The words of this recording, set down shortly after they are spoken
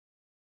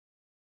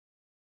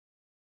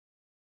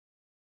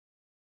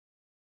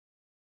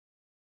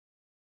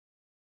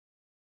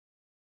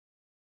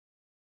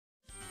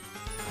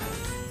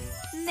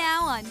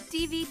now on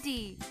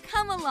DVD.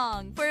 Come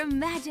along for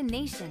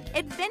imagination,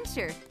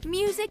 adventure,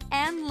 music,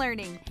 and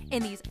learning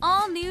in these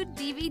all-new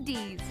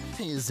DVDs.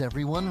 Is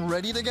everyone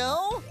ready to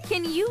go?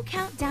 Can you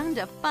count down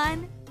to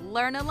fun?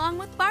 Learn along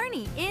with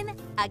Barney in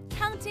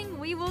Accounting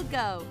We Will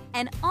Go,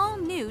 an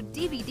all-new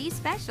DVD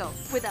special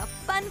with a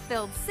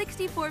fun-filled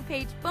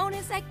 64-page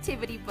bonus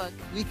activity book.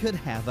 We could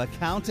have a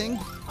counting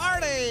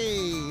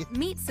party!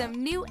 Meet some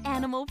new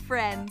animal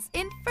friends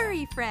in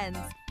Furry Friends,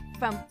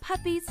 from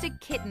puppies to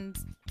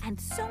kittens, and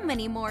so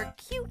many more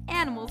cute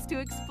animals to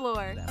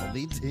explore. That'll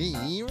be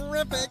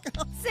terrific!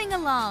 Sing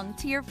along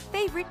to your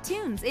favorite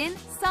tunes in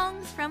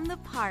Songs from the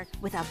Park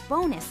with a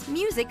bonus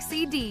music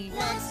CD.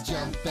 Let's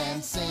jump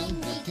and sing,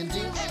 we can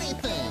do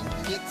anything.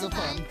 It's a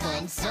fun,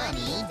 fun,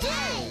 sunny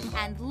day.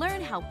 And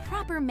learn how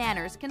proper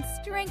manners can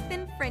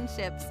strengthen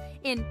friendships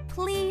in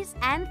Please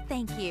and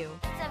Thank You.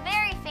 It's a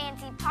very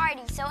fancy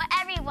party, so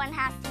everyone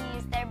has to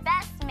use their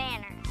best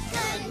manners.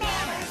 Good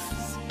manners!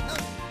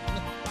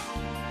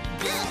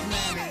 Good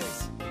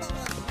manners!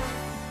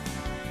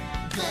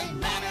 Good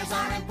manners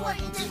are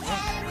important to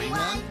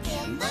everyone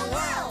in the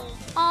world.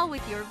 All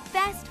with your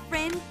best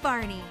friend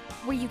Barney,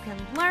 where you can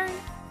learn,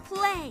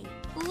 play,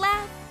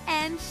 laugh,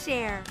 and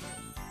share.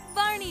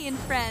 Barney and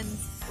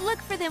Friends. Look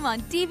for them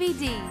on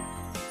DVD.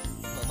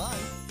 Bye-bye.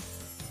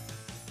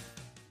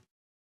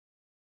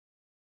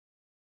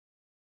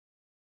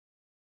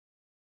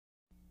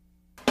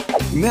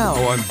 Now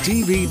on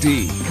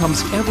DVD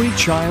comes every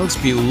child's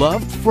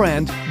beloved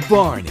friend,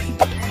 Barney.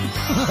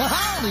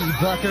 Howdy,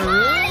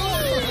 buckaroo!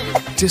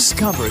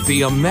 Discover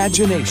the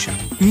imagination,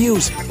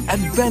 music,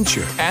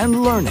 adventure,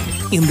 and learning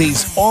in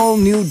these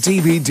all-new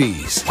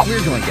DVDs.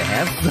 We're going to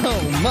have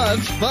so much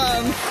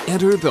fun!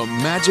 Enter the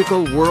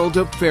magical world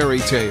of fairy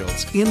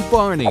tales in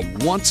Barney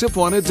Once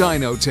Upon a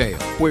Dino Tale,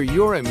 where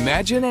your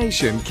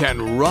imagination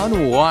can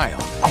run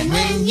wild. And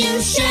when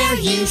you share,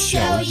 you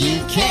show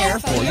you care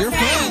for your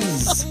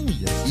friends.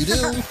 Yes, you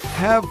do.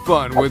 Have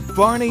fun with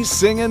Barney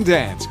Sing and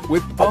Dance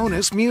with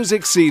bonus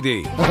music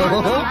CD.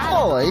 Oh,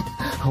 boy.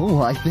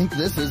 Oh, I think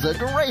this is a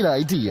great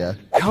idea.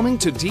 Coming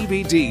to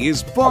DVD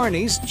is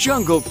Barney's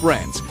Jungle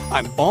Friends,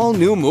 an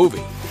all-new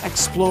movie.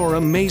 Explore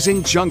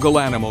amazing jungle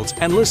animals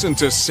and listen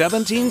to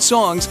 17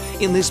 songs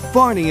in this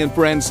Barney and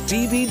Friends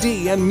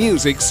DVD and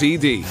music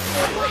CD.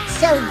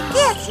 So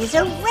this is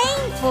a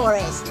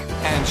rainforest.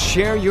 And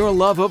share your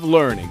love of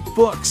learning,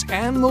 books,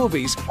 and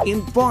movies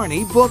in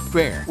Barney Book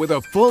Fair with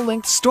a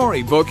full-length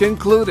storybook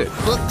included.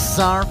 Books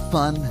are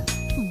fun.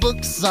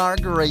 Books are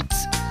great.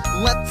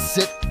 Let's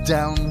sit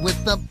down with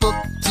a book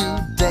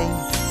today.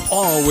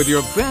 All with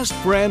your best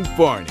friend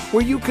Barney,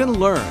 where you can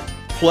learn,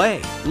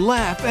 play,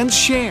 laugh, and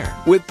share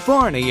with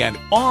Barney and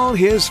all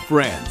his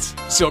friends.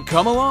 So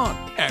come along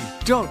and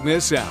don't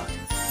miss out.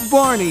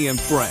 Barney and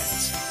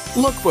Friends.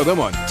 Look for them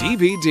on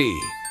DVD.